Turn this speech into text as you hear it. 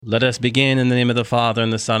Let us begin in the name of the Father,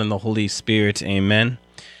 and the Son, and the Holy Spirit. Amen.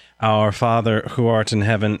 Our Father, who art in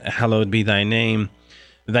heaven, hallowed be thy name.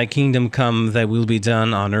 Thy kingdom come, thy will be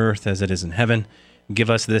done on earth as it is in heaven. Give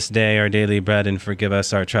us this day our daily bread, and forgive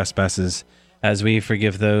us our trespasses, as we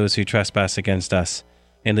forgive those who trespass against us.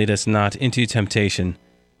 And lead us not into temptation,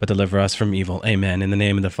 but deliver us from evil. Amen. In the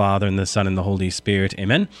name of the Father, and the Son, and the Holy Spirit.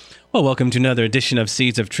 Amen. Well, welcome to another edition of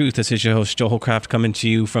Seeds of Truth. This is your host, Joel Craft, coming to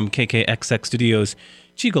you from KKXX Studios,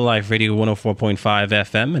 Chico Life Radio 104.5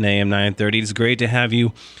 FM and AM 930. It's great to have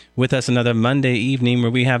you with us another Monday evening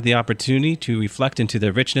where we have the opportunity to reflect into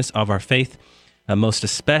the richness of our faith. Most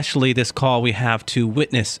especially this call we have to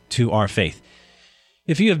witness to our faith.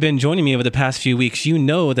 If you have been joining me over the past few weeks, you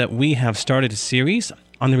know that we have started a series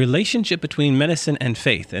on the relationship between medicine and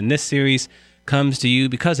faith. And this series comes to you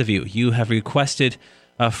because of you. You have requested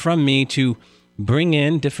from me to bring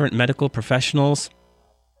in different medical professionals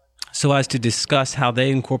so as to discuss how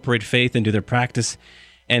they incorporate faith into their practice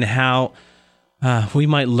and how we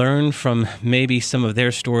might learn from maybe some of their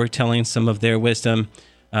storytelling, some of their wisdom.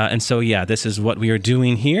 And so, this is what we are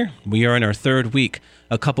doing here. We are in our third week.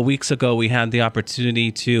 A couple weeks ago, we had the opportunity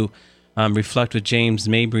to reflect with James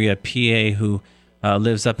Mabry, a PA who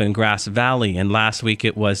lives up in Grass Valley. And last week,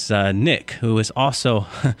 it was Nick, who is also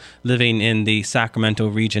living in the Sacramento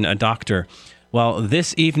region, a doctor. Well,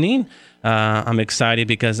 this evening, I'm excited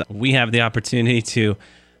because we have the opportunity to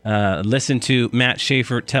listen to Matt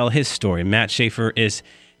Schaefer tell his story. Matt Schaefer is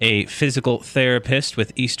a physical therapist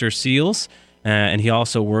with Easter Seals, and he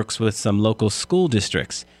also works with some local school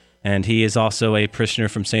districts. And he is also a parishioner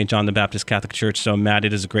from St. John the Baptist Catholic Church. So, Matt,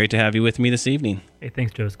 it is great to have you with me this evening. Hey,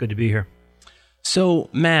 thanks, Joe. It's good to be here. So,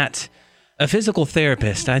 Matt, a physical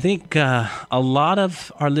therapist. I think a lot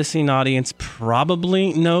of our listening audience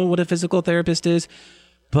probably know what a physical therapist is.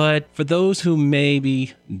 But for those who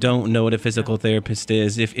maybe don't know what a physical therapist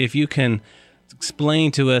is, if you can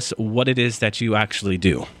explain to us what it is that you actually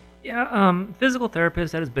do. Yeah, physical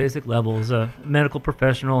therapist at its basic level is a medical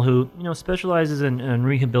professional who specializes in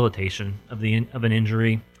rehabilitation of an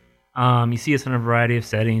injury. You see us in a variety of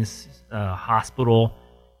settings. Hospital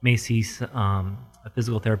may see a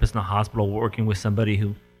physical therapist in a hospital working with somebody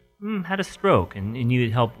who had a stroke and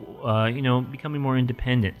needed help, becoming more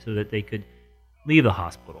independent so that they could leave the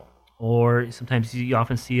hospital. Or sometimes you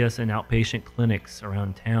often see us in outpatient clinics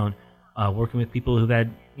around town working with people who've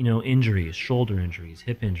had injuries, shoulder injuries,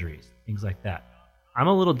 hip injuries, things like that. I'm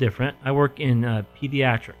a little different. I work in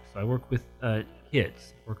pediatrics. I work with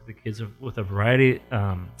kids. I work with the kids with a variety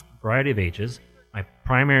of ages. My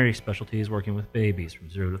primary specialty is working with babies from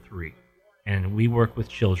 0 to 3. And we work with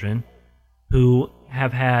children who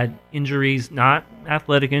have had injuries, not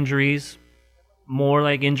athletic injuries, more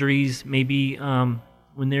like injuries maybe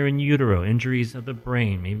when they're in utero, injuries of the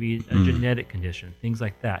brain, maybe a genetic condition, things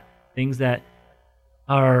like that. Things that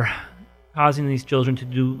are causing these children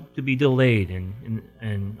to be delayed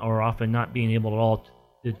and are often not being able at all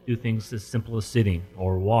to do things as simple as sitting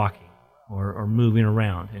or walking or moving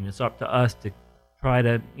around. And it's up to us to try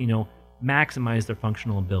to maximize their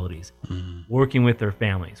functional abilities, working with their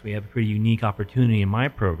families. We have a pretty unique opportunity in my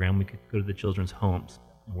program. We could go to the children's homes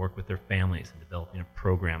and work with their families and developing a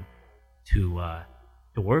program to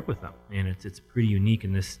work with them. And it's pretty unique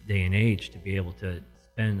in this day and age to be able to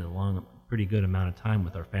spend a pretty good amount of time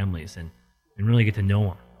with our families and really get to know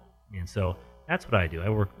them. And so that's what I do. I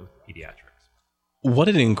work with pediatrics. What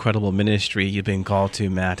an incredible ministry you've been called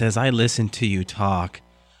to, Matt. As I listen to you talk,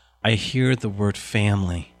 I hear the word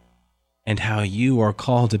family and how you are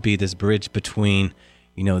called to be this bridge between,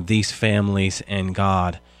 these families and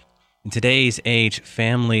God. In today's age,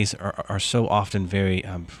 families are so often very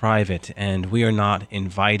private, and we are not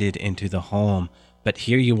invited into the home. But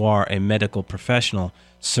here you are, a medical professional,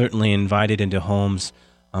 certainly invited into homes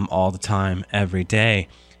all the time, every day.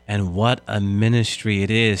 And what a ministry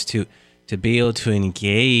it is to be able to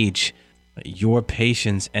engage your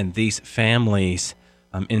patients and these families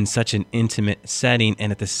in such an intimate setting,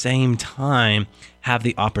 and at the same time have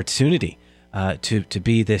the opportunity to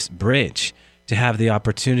be this bridge, to have the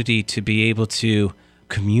opportunity to be able to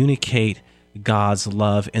communicate God's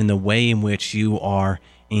love in the way in which you are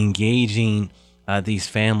engaging these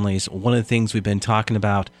families. One of the things we've been talking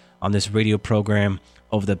about on this radio program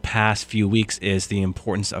over the past few weeks is the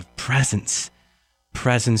importance of presence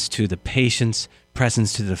to the patients,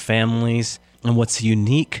 presence to the families. And what's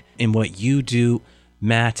unique in what you do,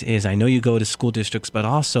 Matt, is I know you go to school districts, but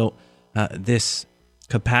also this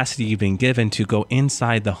capacity you've been given to go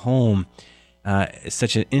inside the home,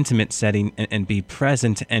 such an intimate setting, and be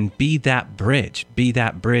present and be that bridge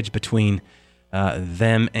between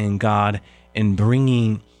them and God, and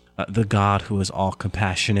bringing the God who is all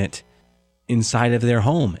compassionate inside of their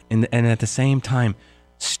home, and at the same time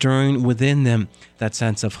stirring within them that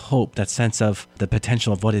sense of hope, that sense of the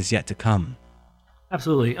potential of what is yet to come.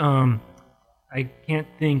 Absolutely. I can't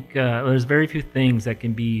think, there's very few things that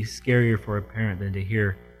can be scarier for a parent than to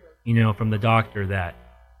hear, from the doctor that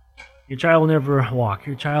your child will never walk.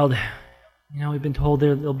 Your child, we've been told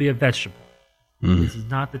they'll be a vegetable. This is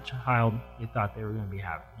not the child they thought they were going to be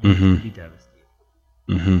having. It's going to be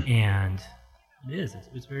devastating. And it is.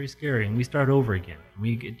 It's very scary. And we start over again.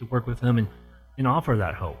 We get to work with them and offer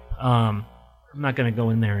that hope. I'm not going to go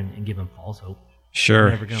in there and give them false hope. Sure,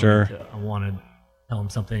 I'm never going to want to tell them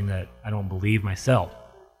something that I don't believe myself.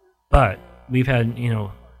 But we've had,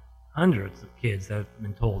 hundreds of kids that have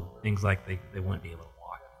been told things like they wouldn't be able to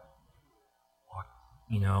walk,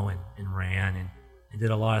 and ran and did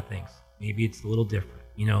a lot of things. Maybe it's a little different,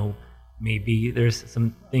 maybe there's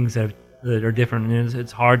some things that are different, and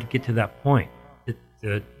it's hard to get to that point.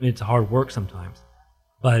 It's hard work sometimes,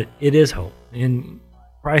 but it is hope, and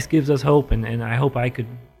Christ gives us hope, and I hope I could,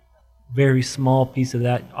 very small piece of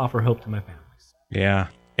that, offer hope to my families. Yeah,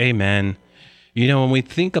 amen. When we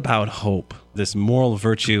think about hope, this moral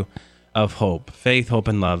virtue of hope, faith, hope,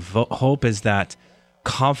 and love, hope is that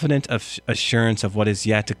confident assurance of what is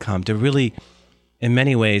yet to come, to really, in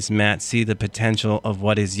many ways, Matt, see the potential of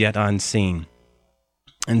what is yet unseen.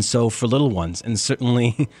 And so for little ones, and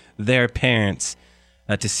certainly their parents,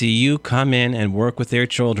 to see you come in and work with their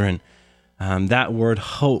children, that word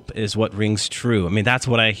hope is what rings true. I mean, that's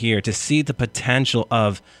what I hear, to see the potential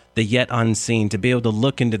of the yet unseen, to be able to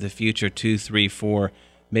look into the future 2, 3, 4,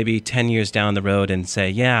 maybe 10 years down the road and say,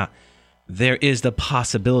 yeah, there is the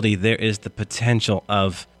possibility, there is the potential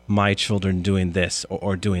of my children doing this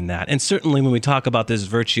or doing that. And certainly when we talk about this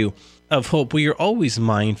virtue of hope, we are always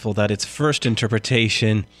mindful that its first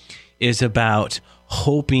interpretation is about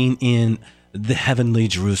hoping in the heavenly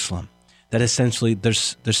Jerusalem, that essentially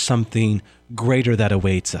there's something greater that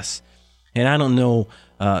awaits us. And I don't know,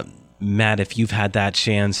 Matt, if you've had that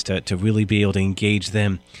chance to really be able to engage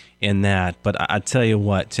them in that, but I tell you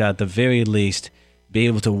what, at the very least, be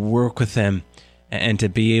able to work with them and to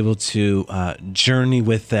be able to journey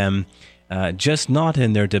with them, just not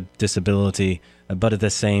in their disability, but at the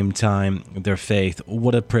same time, their faith.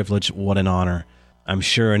 What a privilege, what an honor. I'm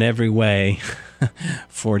sure in every way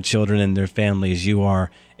for children and their families, you are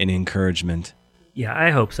an encouragement. Yeah,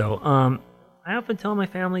 I hope so. I often tell my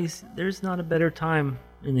families there's not a better time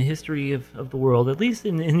in the history of the world, at least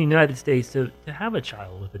in the United States, to have a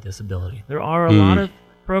child with a disability. There are a lot of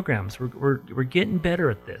programs. We're getting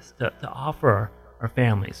better at this, to offer our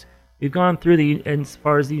families. We've gone through as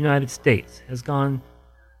far as the United States has gone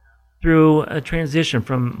through a transition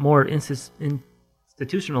from more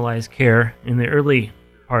institutionalized care in the early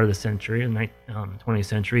part of the century, in the 20th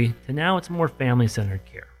century, to now it's more family-centered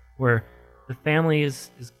care, where the family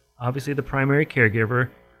is obviously the primary caregiver,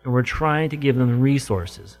 and we're trying to give them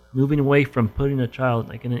resources, moving away from putting a child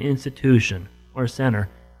like in an institution or a center,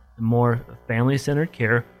 to more family-centered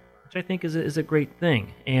care, which I think is a great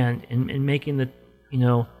thing, and in making the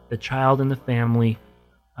child and the family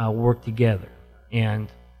work together.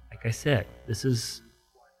 And like I said, this is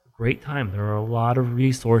a great time. There are a lot of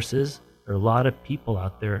resources. There are a lot of people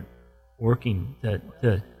out there working to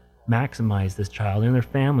maximize this child and their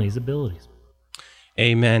family's abilities.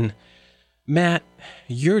 Amen. Matt,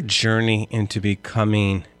 your journey into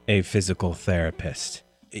becoming a physical therapist,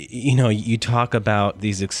 you talk about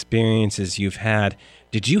these experiences you've had.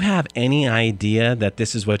 Did you have any idea that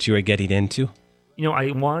this is what you were getting into?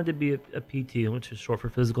 I wanted to be a PT, which is short for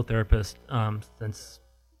physical therapist, since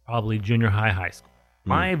probably junior high school.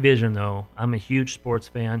 My vision, though, I'm a huge sports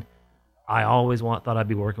fan. I always thought I'd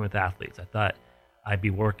be working with athletes. I thought I'd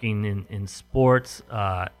be working in sports.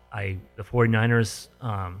 The 49ers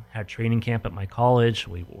had training camp at my college.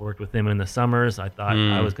 We worked with them in the summers. I thought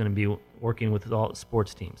I was going to be working with all the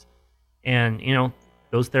sports teams. And,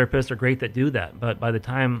 those therapists are great that do that. But by the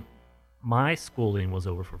time my schooling was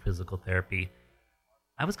over for physical therapy,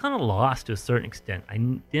 I was kind of lost to a certain extent.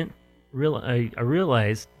 I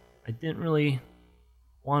realized I didn't really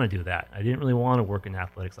want to do that. I didn't really want to work in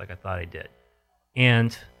athletics like I thought I did.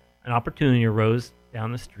 And an opportunity arose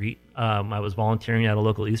down the street. I was volunteering at a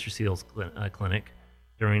local Easter Seals clinic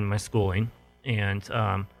during my schooling, and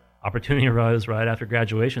opportunity arose right after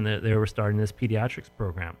graduation that they were starting this pediatrics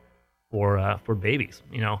program for babies.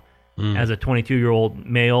 As a 22-year-old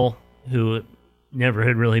male who never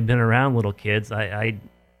had really been around little kids, I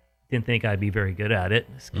didn't think I'd be very good at it.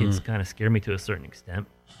 This kids kind of scared me to a certain extent,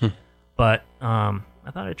 but I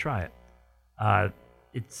thought I'd try it.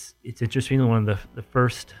 It's interesting. One of the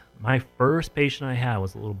first My first patient I had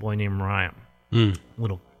was a little boy named Ryan.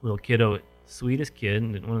 Little kiddo, sweetest kid,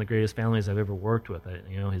 and one of the greatest families I've ever worked with.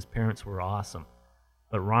 His parents were awesome.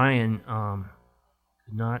 But Ryan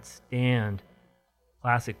could not stand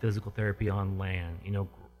classic physical therapy on land.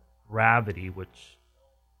 Gravity, which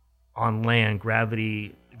on land,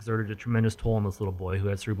 gravity exerted a tremendous toll on this little boy who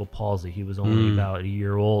had cerebral palsy. He was only about a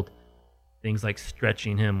year old. Things like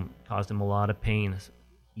stretching him caused him a lot of pain.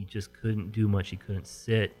 He just couldn't do much. He couldn't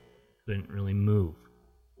sit, couldn't really move.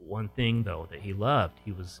 One thing, though, that he loved,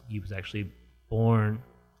 he was actually born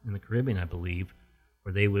in the Caribbean, I believe,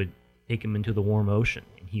 where they would take him into the warm ocean.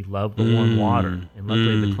 And he loved the warm water. And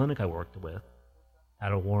luckily, the clinic I worked with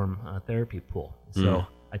had a warm therapy pool. So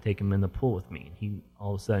I take him in the pool with me, and he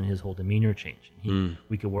all of a sudden his whole demeanor changed.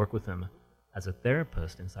 We could work with him as a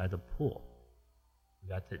therapist inside the pool. We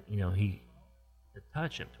got to to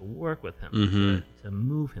touch him, to work with him, to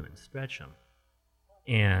move him and stretch him.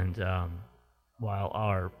 And while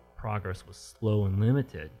our progress was slow and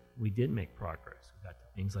limited, we did make progress. We got to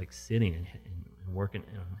things like sitting and working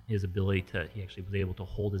on his ability he actually was able to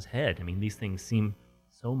hold his head. I mean, these things seem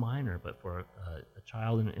so minor, but for a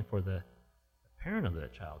child and for the parent of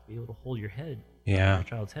that child, to be able to hold your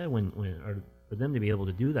child's head or for them to be able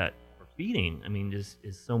to do that for feeding, I mean, is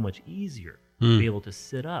so much easier. To be able to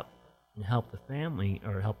sit up and help the family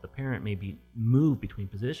or help the parent maybe move between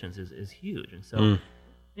positions is huge. And so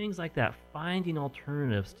things like that, finding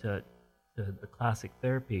alternatives to the classic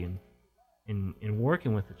therapy and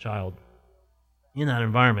working with the child in that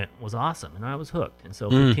environment was awesome, and I was hooked. And so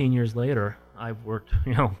 15 years later, I've worked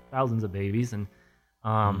thousands of babies, and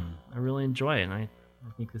I really enjoy it, and I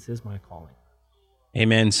think this is my calling.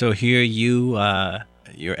 Amen. So here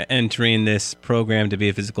you're entering this program to be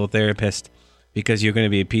a physical therapist because you're going to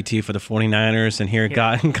be a PT for the 49ers, and here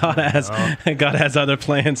God has other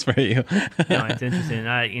plans for you. No, it's interesting.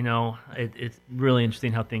 It's really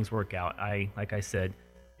interesting how things work out. Like I said,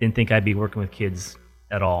 didn't think I'd be working with kids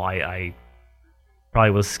at all. I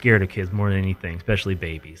probably was scared of kids more than anything, especially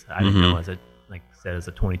babies. I didn't know as a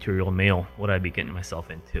 22-year-old male what I'd be getting myself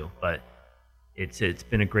into. But it's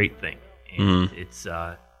been a great thing, and it's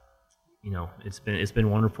been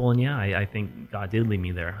wonderful, and I think God did lead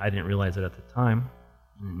me there. I didn't realize it at the time.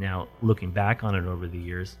 Now, looking back on it over the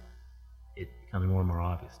years, it's becoming more and more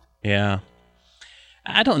obvious. Yeah.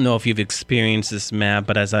 I don't know if you've experienced this, Matt,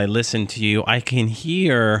 but as I listen to you, I can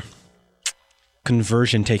hear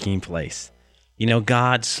conversion taking place.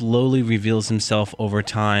 God slowly reveals himself over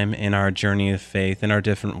time in our journey of faith, in our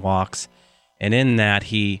different walks, and in that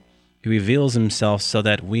he reveals himself so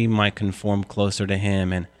that we might conform closer to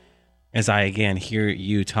him. And as I, again, hear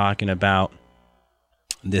you talking about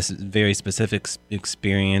this very specific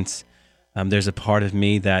experience, there's a part of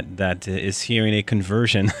me that is hearing a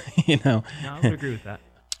conversion, No, I would agree with that.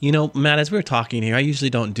 Matt, as we're talking here, I usually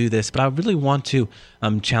don't do this, but I really want to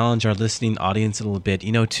challenge our listening audience a little bit,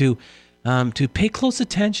 to pay close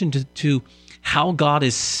attention to how God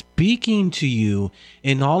is speaking to you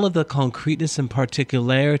in all of the concreteness and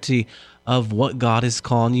particularity of what God is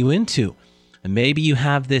calling you into. And maybe you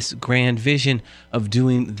have this grand vision of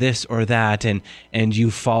doing this or that, and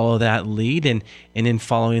you follow that lead, and in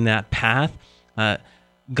following that path,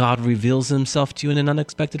 God reveals himself to you in an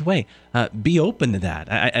unexpected way. Be open to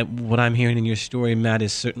that. What I'm hearing in your story, Matt,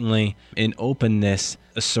 is certainly an openness,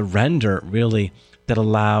 a surrender, really, that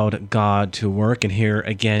allowed God to work. And here,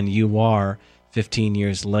 again, you are 15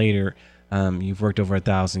 years later. You've worked over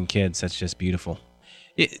 1,000 kids. That's just beautiful.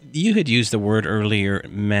 You had used the word earlier,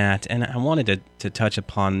 Matt, and I wanted to touch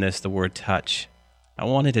upon this, the word touch. I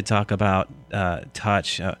wanted to talk about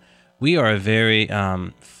touch. We are a very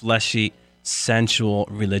fleshy, sensual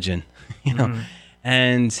religion,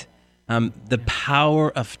 and the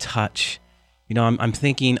power of touch. I'm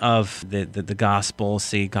thinking of the gospel,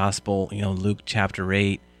 Luke chapter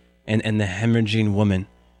 8, and the hemorrhaging woman.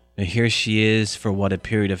 Now, here she is for a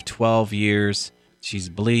period of 12 years. She's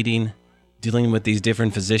bleeding, dealing with these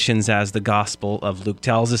different physicians, as the Gospel of Luke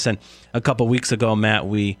tells us. And a couple weeks ago, Matt,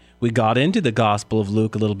 we got into the Gospel of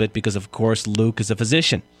Luke a little bit because, of course, Luke is a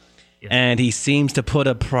physician. Yes. And he seems to put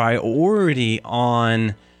a priority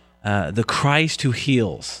on the Christ who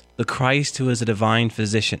heals, the Christ who is a divine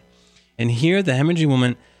physician. And here, the hemorrhaging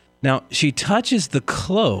woman, now, she touches the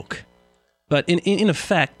cloak, but in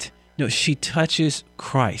effect, she touches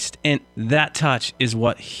Christ. And that touch is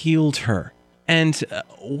what healed her. And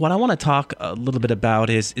what I want to talk a little bit about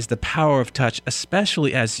is the power of touch,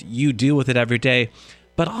 especially as you deal with it every day.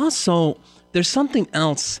 But also, there's something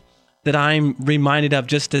else that I'm reminded of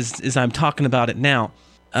just as I'm talking about it now.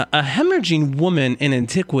 A hemorrhaging woman in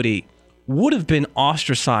antiquity would have been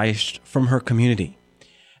ostracized from her community.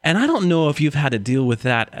 And I don't know if you've had to deal with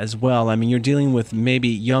that as well. I mean, you're dealing with maybe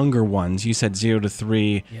younger ones. You said 0 to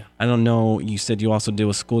 3. Yeah. I don't know. You said you also deal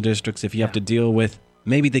with school districts. If you have to deal with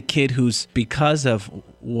maybe the kid who's, because of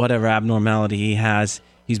whatever abnormality he has,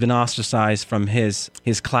 he's been ostracized from his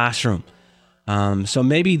classroom. So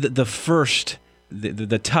maybe the first,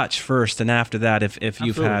 the touch first, and after that, if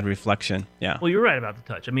you've had reflection. Yeah. Well, you're right about the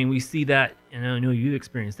touch. I mean, we see that, and I know you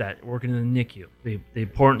experienced that working in the NICU. The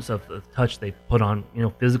importance of the touch they put on,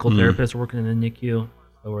 physical therapists working in the NICU,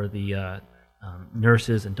 or the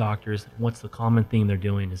nurses and doctors. What's the common theme they're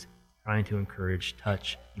doing is trying to encourage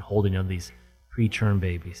touch and holding of these preterm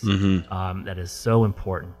babies. That is so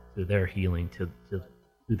important to their healing, to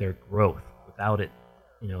their growth. Without it,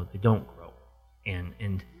 they don't grow.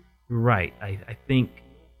 And you're right. I think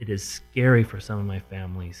it is scary for some of my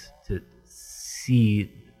families to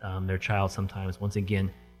see their child sometimes, once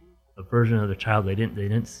again, a version of their child they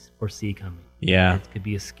didn't foresee coming. Yeah. It could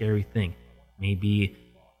be a scary thing. Maybe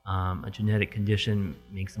a genetic condition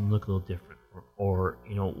makes them look a little different, or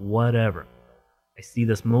whatever. I see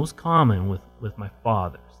this most common with my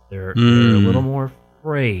fathers. They're a little more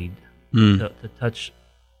afraid to touch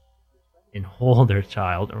and hold their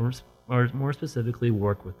child, or more specifically,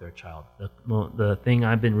 work with their child. The thing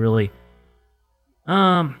I've been really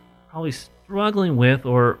probably struggling with,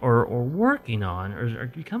 or working on, or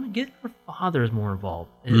getting our fathers more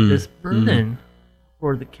involved. This burden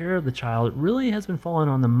for the care of the child really has been falling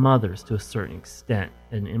on the mothers to a certain extent,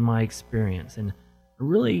 and in my experience. And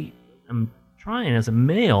really, I'm trying, as a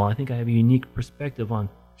male, I think I have a unique perspective on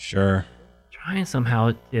trying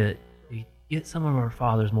somehow to get some of our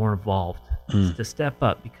fathers more involved, to step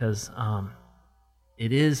up, because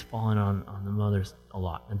it is falling on the mothers a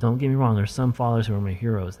lot. And don't get me wrong, there's some fathers who are my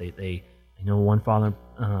heroes. I know one father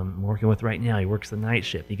I'm working with right now. He works the night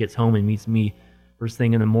shift. He gets home and meets me first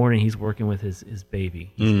thing in the morning. He's working with his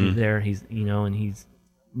baby. He's there. He's and he's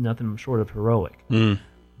nothing short of heroic.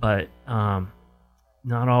 But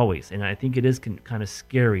not always. And I think it is kind of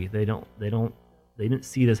scary. They didn't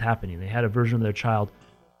see this happening. They had a version of their child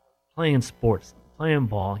playing sports, playing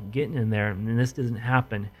ball, getting in there, and this doesn't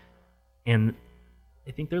happen. And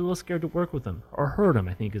I think they're a little scared to work with them or hurt them,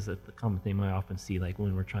 I think, is the common thing I often see, like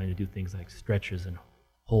when we're trying to do things like stretches and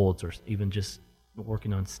holds, or even just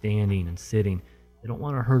working on standing and sitting. They don't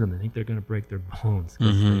want to hurt them. They think they're going to break their bones,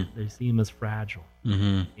 because they see them as fragile.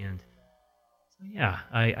 And so, yeah,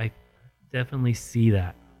 I definitely see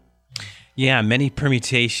that. Yeah, many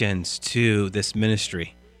permutations to this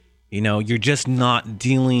ministry. You're just not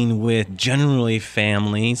dealing with generally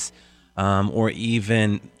families, or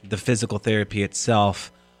even the physical therapy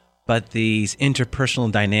itself, but these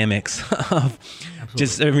interpersonal dynamics of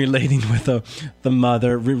just relating with the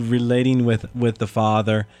mother, relating with the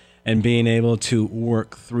father, and being able to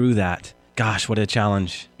work through that. Gosh, what a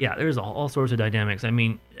challenge. Yeah, there's all sorts of dynamics. I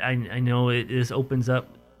mean, I know this opens up,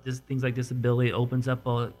 things like disability opens up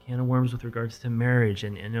a can of worms with regards to marriage,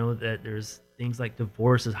 and I know that there's things like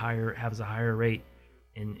divorce has a higher rate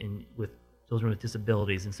in with children with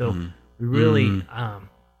disabilities. And so we really,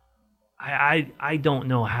 I don't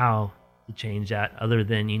know how to change that, other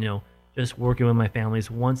than, just working with my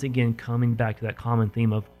families, once again, coming back to that common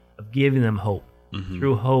theme of giving them hope.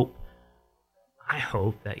 Through hope, I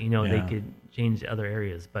hope that, they could change other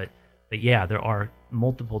areas. But yeah, there are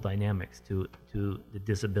multiple dynamics to the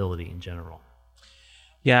disability in general.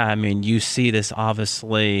 Yeah, I mean, you see this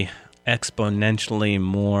obviously exponentially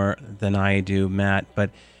more than I do, Matt, but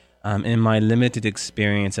in my limited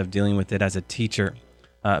experience of dealing with it as a teacher,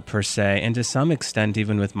 per se, and to some extent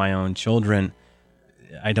even with my own children,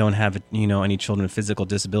 I don't have any children with physical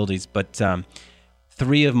disabilities, but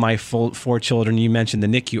 3 of my 4 children, you mentioned the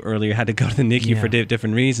NICU earlier, had to go to the NICU for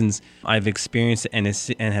different reasons. I've experienced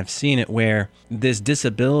it and have seen it, where this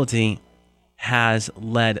disability has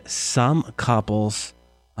led some couples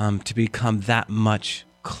to become that much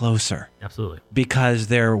closer. Absolutely. Because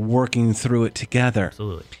they're working through it together.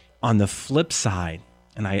 Absolutely. On the flip side,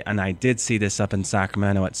 and I did see this up in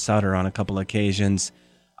Sacramento at Sutter on a couple of occasions,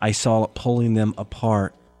 I saw it pulling them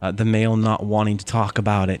apart, the male not wanting to talk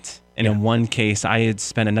about it. And in one case, I had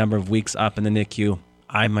spent a number of weeks up in the NICU.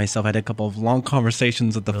 I myself had a couple of long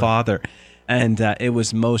conversations with the father, and it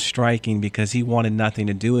was most striking because he wanted nothing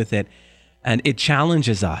to do with it. And it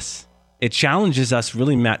challenges us. It challenges us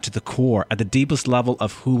really, Matt, to the core, at the deepest level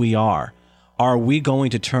of who we are. Are we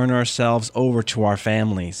going to turn ourselves over to our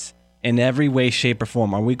families in every way, shape, or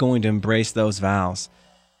form? Are we going to embrace those vows?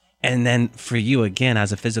 And then for you, again,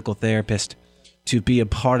 as a physical therapist, to be a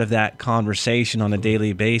part of that conversation on a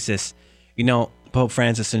daily basis. Pope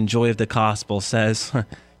Francis in Joy of the Gospel says,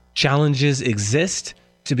 challenges exist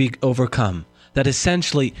to be overcome. that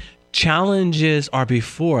essentially challenges are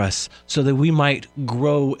before us so that we might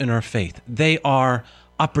grow in our faith. They are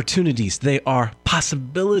opportunities, they are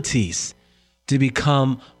possibilities to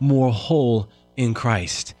become more whole in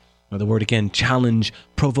Christ. Or the word again, challenge,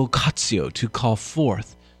 provocatio, to call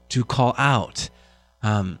forth, to call out.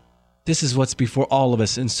 This is what's before all of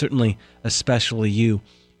us, and certainly especially you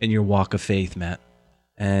in your walk of faith, Matt.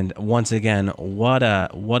 And once again, what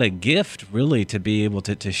a gift, really, to be able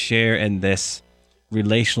to share in this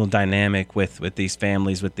relational dynamic with these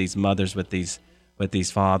families, with these mothers, with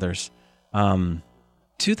these fathers.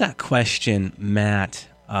 To that question, Matt,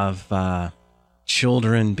 of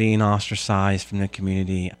children being ostracized from the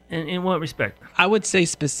community. In what respect? I would say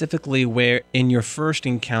specifically where in your first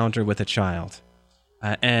encounter with a child,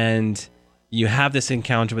 and you have this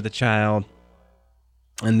encounter with a child,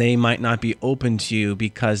 and they might not be open to you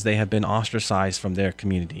because they have been ostracized from their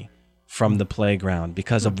community, from the playground,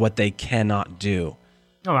 because of what they cannot do.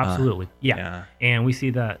 Oh, absolutely. Yeah. And we see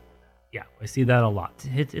that. Yeah, I see that a lot.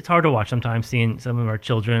 It's hard to watch sometimes, seeing some of our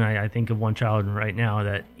children. I think of one child right now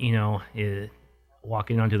that, is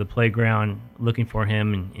walking onto the playground looking for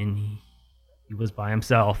him, and he was by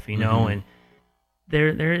himself, and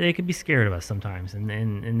they could be scared of us sometimes,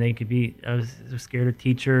 and they could be scared of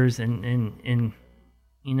teachers, and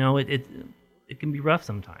it can be rough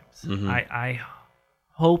sometimes. I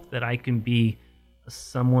hope that I can be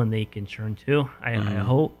someone they can turn to.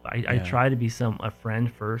 I try to be a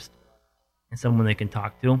friend first, and someone they can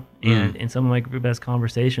talk to. And some of my best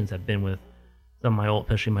conversations have been with some of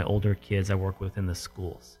especially my older kids I work with in the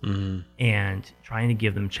schools, and trying to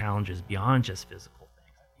give them challenges beyond just physical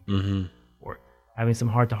things. Or having some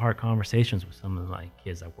heart-to-heart conversations with some of my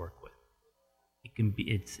kids I work with.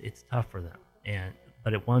 It's tough for them,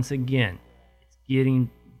 but once again, it's getting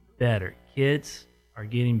better. Kids are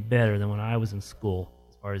getting better than when I was in school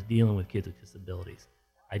as far as dealing with kids with disabilities.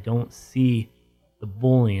 I don't see the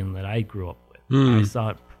bullying that I grew up with.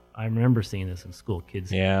 I remember seeing this in school,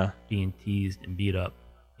 kids being teased and beat up,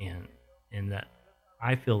 and that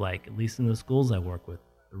I feel like, at least in the schools I work with,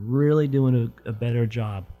 they're really doing a better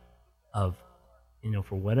job of,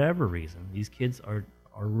 for whatever reason, these kids are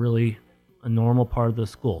really a normal part of the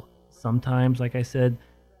school. Sometimes, like I said,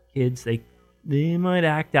 kids, they might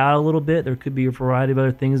act out a little bit. There could be a variety of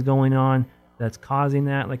other things going on that's causing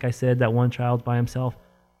that. Like I said, that one child's by himself.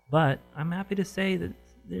 But I'm happy to say that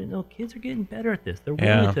kids are getting better at this. They're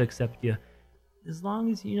willing to accept you, as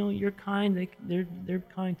long as you're kind. They're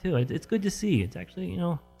kind too. It's good to see. It's actually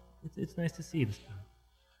it's nice to see this time.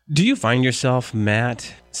 Do you find yourself,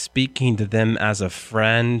 Matt, speaking to them as a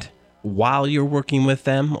friend while you're working with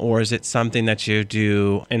them, or is it something that you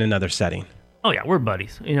do in another setting? Oh yeah, we're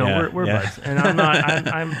buddies. We're buds, and I'm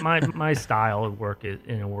not. My style of work is,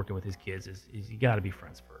 working with his kids is you got to be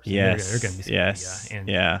friends first. Yes, they're going to be scared.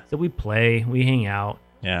 Yes, So we play, we hang out.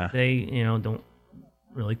 Yeah, they don't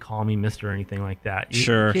really call me Mister or anything like that. Kids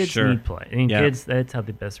sure. need play. Kids, that's how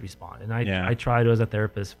they best respond. And I try to, as a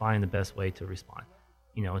therapist, find the best way to respond.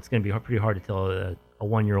 It's going to be pretty hard to tell a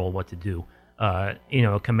 1-year-old what to do.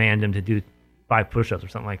 Command them to do 5 push-ups or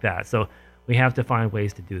something like that. So we have to find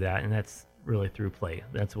ways to do that, and that's really through play.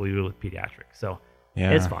 That's what we do with pediatrics. So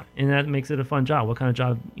it's fun, and that makes it a fun job. What kind of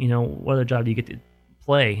job, what other job do you get to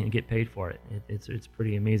play and get paid for it? It's a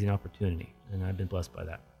pretty amazing opportunity, and I've been blessed by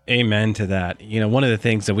that. Amen to that. One of the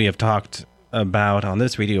things that we have talked about on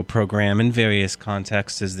this radio program in various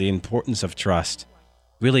contexts is the importance of trust.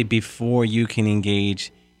 Really, before you can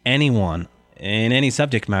engage anyone in any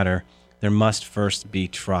subject matter, there must first be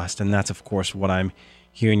trust, and that's, of course, what I'm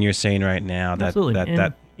hearing you're saying right now. Absolutely.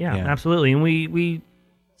 Absolutely. And we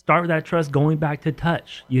start with that trust going back to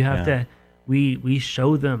touch. You have to. We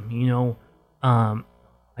show them.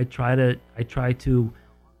 I try to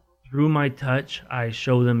through my touch. I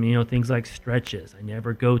show them things like stretches. I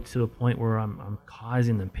never go to a point where I'm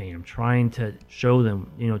causing them pain. I'm trying to show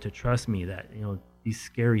them to trust me that these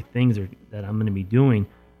scary things that I'm going to be doing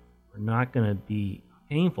are not going to be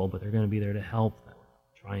painful, but they're going to be there to help them.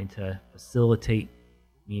 Trying to facilitate,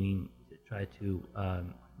 meaning to try to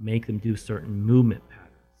make them do certain movement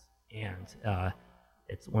patterns. And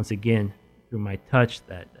it's, once again, through my touch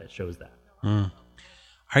that shows that.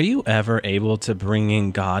 Are you ever able to bring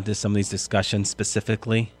in God to some of these discussions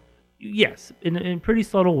specifically? Yes, in pretty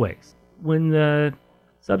subtle ways. When the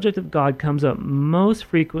subject of God comes up most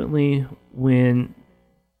frequently when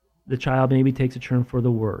the child maybe takes a turn for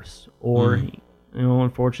the worse, or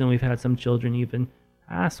unfortunately, we've had some children even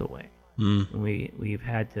pass away. And we've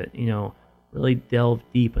had to really delve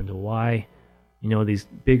deep into why these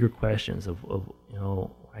bigger questions of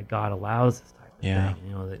why God allows this type Yeah.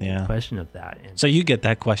 thing, Yeah. the question of that. And So you get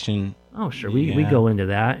that question. oh, sure, we Yeah. go into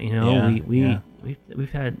that. Yeah, yeah.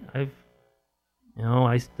 We've had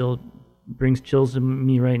I still brings chills to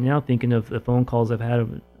me right now thinking of the phone calls I've had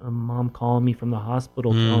of a mom calling me from the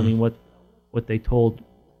hospital telling me what they told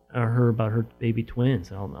her about her baby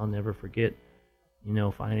twins. I'll never forget,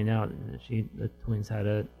 finding out that the twins had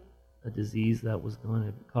a disease that was going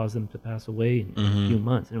to cause them to pass away in a few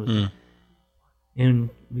months, and it was. And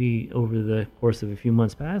we, over the course of a few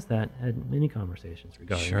months past that, had many conversations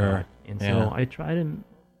regarding that. And so I try to,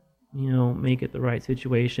 make it the right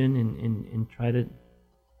situation and try to.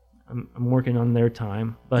 I'm working on their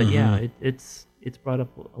time, but it's brought up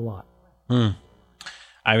a lot.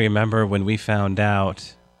 I remember when we found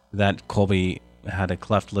out that Colby had a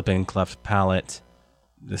cleft lip and cleft palate.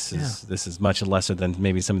 This is much lesser than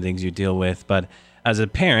maybe some of the things you deal with, but as a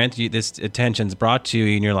parent, this attention's brought to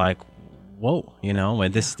you, and you're like, whoa,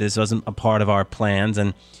 this wasn't a part of our plans.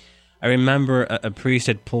 And I remember a priest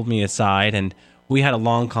had pulled me aside, and we had a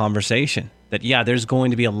long conversation that, there's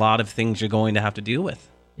going to be a lot of things you're going to have to deal with.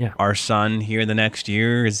 Yeah. Our son here the next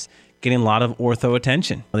year is getting a lot of ortho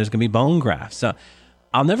attention. There's going to be bone grafts. So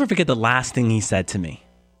I'll never forget the last thing he said to me.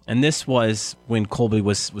 And this was when Colby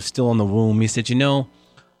was still in the womb. He said,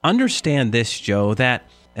 understand this, Joe, that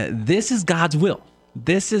this is God's will.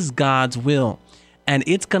 This is God's will. And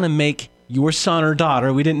it's going to make your son or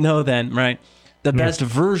daughter, we didn't know then, right? The best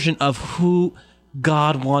version of who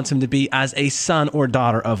God wants him to be as a son or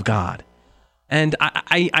daughter of God. And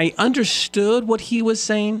I understood what he was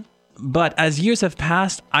saying, but as years have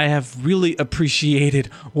passed, I have really appreciated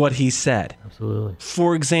what he said. Absolutely.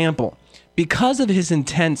 For example, because of his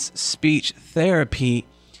intense speech therapy,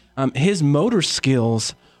 his motor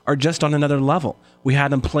skills are just on another level. We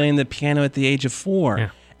had him playing the piano at the age of 4,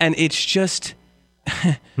 and it's just,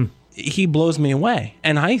 he blows me away.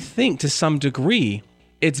 And I think to some degree,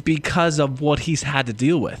 it's because of what he's had to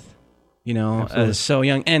deal with, so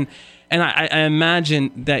young. And I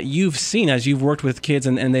imagine that you've seen, as you've worked with kids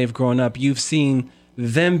and they've grown up, you've seen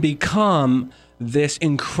them become this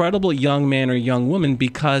incredible young man or young woman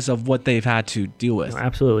because of what they've had to deal with.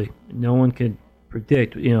 Absolutely. No one could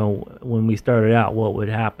predict, when we started out what would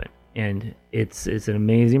happen. And it's an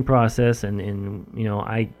amazing process. And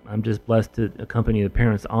I'm just blessed to accompany the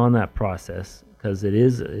parents on that process, because it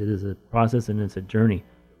is a process and it's a journey.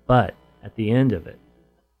 But at the end of it,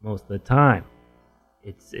 most of the time,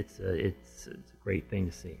 it's a great thing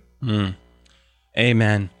to see.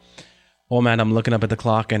 Amen. Well, Matt, I'm looking up at the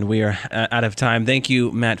clock and we are out of time. Thank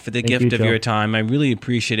you, Matt, for the gift of your time. I really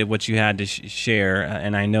appreciated what you had to share,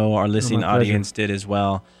 and I know our listening audience did as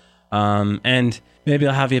well. And maybe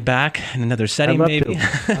I'll have you back in another setting. I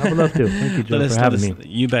would love to. Thank you, Joe, for having me.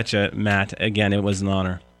 You betcha, Matt. Again, it was an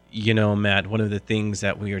honor. Matt, one of the things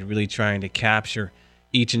that we are really trying to capture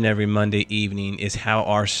each and every Monday evening is how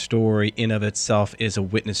our story in of itself is a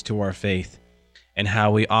witness to our faith, and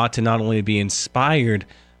how we ought to not only be inspired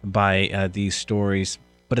by these stories,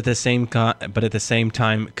 but at the same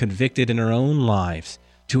time convicted in our own lives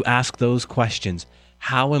to ask those questions.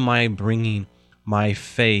 How am I bringing my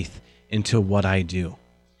faith into what I do?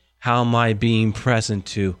 How am I being present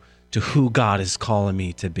to who God is calling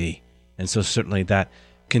me to be? And so certainly that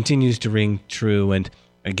continues to ring true. And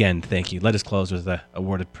again, thank you. Let us close with a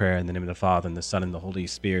word of prayer in the name of the Father, and the Son, and the Holy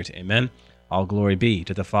Spirit. Amen. All glory be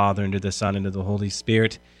to the Father, and to the Son, and to the Holy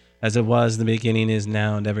Spirit, as it was in the beginning, is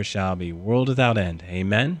now, and ever shall be, world without end.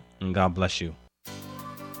 Amen. And God bless you.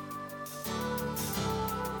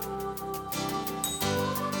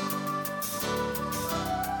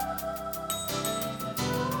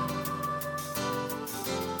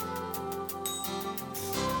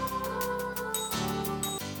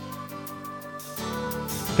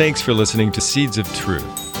 Thanks for listening to Seeds of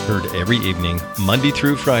Truth, heard every evening, Monday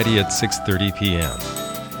through Friday at 6:30 p.m.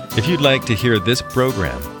 If you'd like to hear this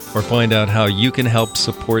program or find out how you can help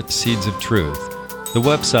support Seeds of Truth, the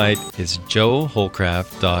website is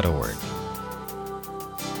joeholcraft.org.